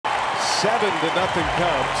7-0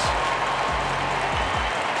 comes.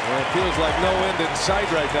 And it feels like no end in sight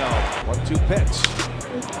right now. 1-2 pitch.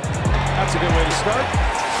 That's a good way to start.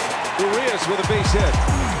 Urias with a base hit.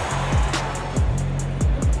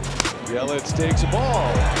 Yelich takes a ball.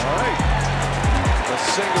 All right. A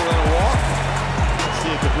single and a walk. Let's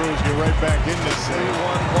see if the Brewers get right back in this. 3-1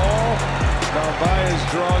 ball. Narvaez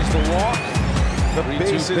draws the walk. The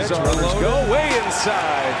bases are loaded. Go way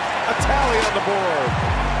inside. A tally on the board.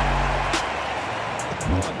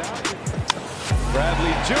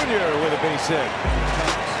 Bradley Jr. with a base hit.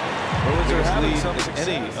 Brewers are having some success.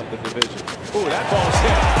 Any of the division. Ooh, that ball's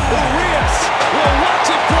hit. Urias will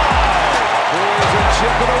watch it fly. Brewers are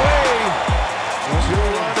chipping away.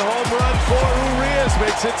 Two-run home run for Urias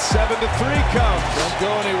makes it 7-3 comes. Don't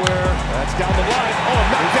go anywhere. That's down the line. Oh,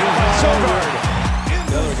 knocked down by Sogard.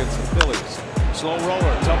 Another against the Phillies. Slow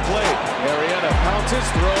roller, tough play. Arrieta pounces,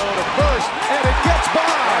 throw to first, and it gets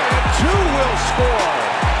by. And two will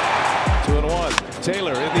score. 2-1.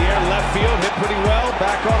 Taylor in the air, left field, hit pretty well.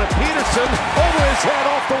 Back on it, Peterson over his head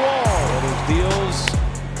off the wall. There's deals,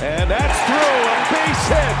 and that's through. A base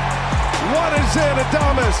hit. One is in,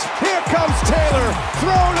 Adames. Here comes Taylor.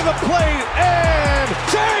 Throw to the plate, and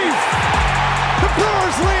safe. The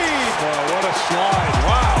Brewers lead. Oh, what a slide!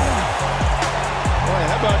 Wow. Boy,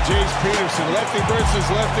 how about Jace Peterson? Lefty versus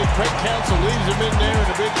lefty. Craig Counsell leaves him in there in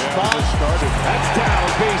a big spot. That's down,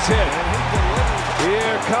 base hit.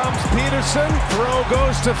 Here comes Peterson. Throw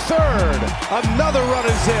goes to third. Another run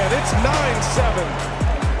is in. It's 9-7.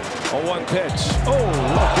 A 1 pitch. Oh,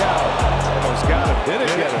 look out. Almost got him. Did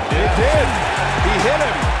it get him? It did. He hit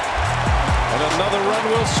him. And another run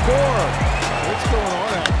will score. What's going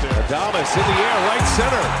on out there? Adames in the air, right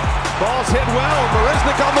center. Ball's hit well.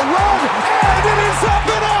 Marisnik on the run. And it is up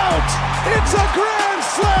and out. It's a grand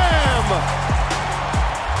slam.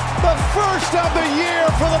 The first of the year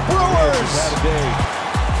for the Brewers. Had a day.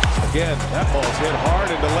 Again, that ball's hit hard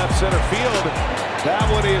into left center field. That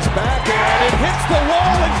one is back, and it hits the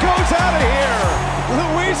wall and goes out of here.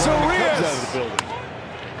 Luis Urias. Out of the building.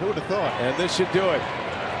 Who would have thought? And this should do it.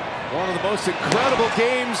 One of the most incredible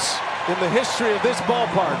games in the history of this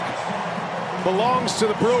ballpark belongs to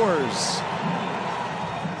the Brewers.